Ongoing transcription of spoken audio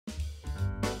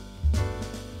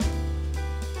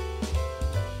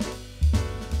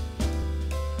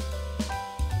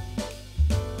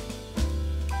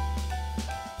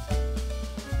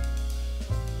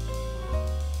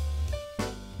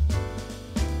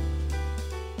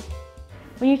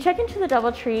When you check into the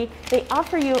DoubleTree, they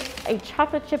offer you a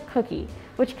chocolate chip cookie,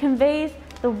 which conveys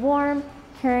the warm,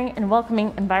 caring, and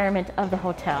welcoming environment of the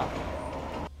hotel.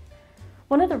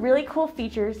 One of the really cool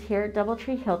features here at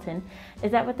DoubleTree Hilton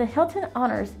is that with the Hilton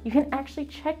Honors, you can actually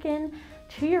check in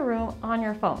to your room on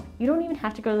your phone. You don't even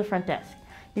have to go to the front desk.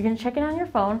 You can check in on your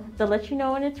phone, they'll let you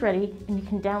know when it's ready, and you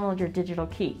can download your digital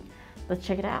key. Let's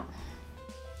check it out.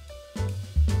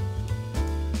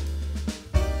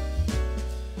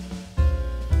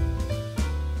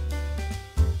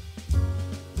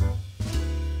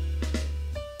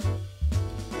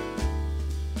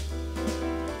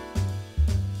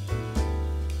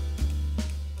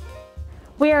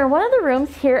 We are in one of the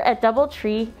rooms here at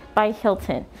DoubleTree by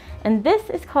Hilton, and this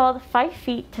is called 5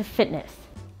 Feet to Fitness.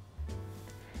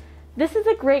 This is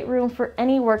a great room for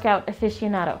any workout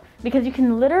aficionado because you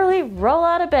can literally roll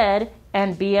out of bed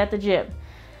and be at the gym.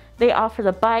 They offer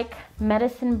the bike,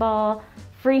 medicine ball,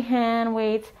 free hand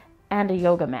weights, and a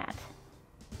yoga mat.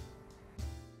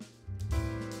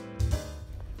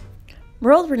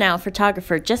 World-renowned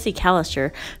photographer Jesse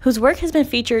Callister, whose work has been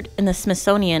featured in the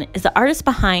Smithsonian, is the artist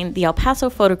behind the El Paso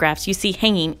photographs you see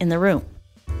hanging in the room.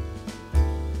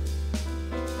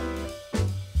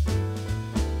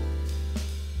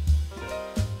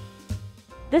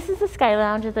 This is the Sky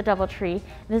Lounge at the DoubleTree.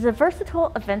 It is a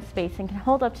versatile event space and can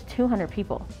hold up to 200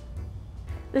 people.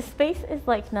 This space is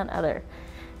like none other.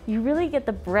 You really get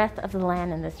the breadth of the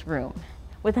land in this room.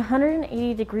 With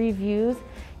 180-degree views,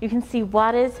 you can see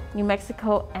Juarez, New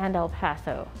Mexico, and El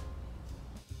Paso.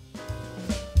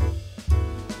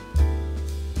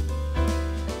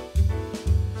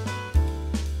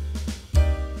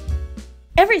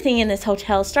 Everything in this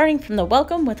hotel, starting from the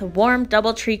welcome with a warm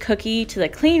DoubleTree cookie to the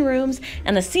clean rooms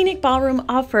and the scenic ballroom,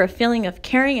 offer a feeling of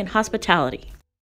caring and hospitality.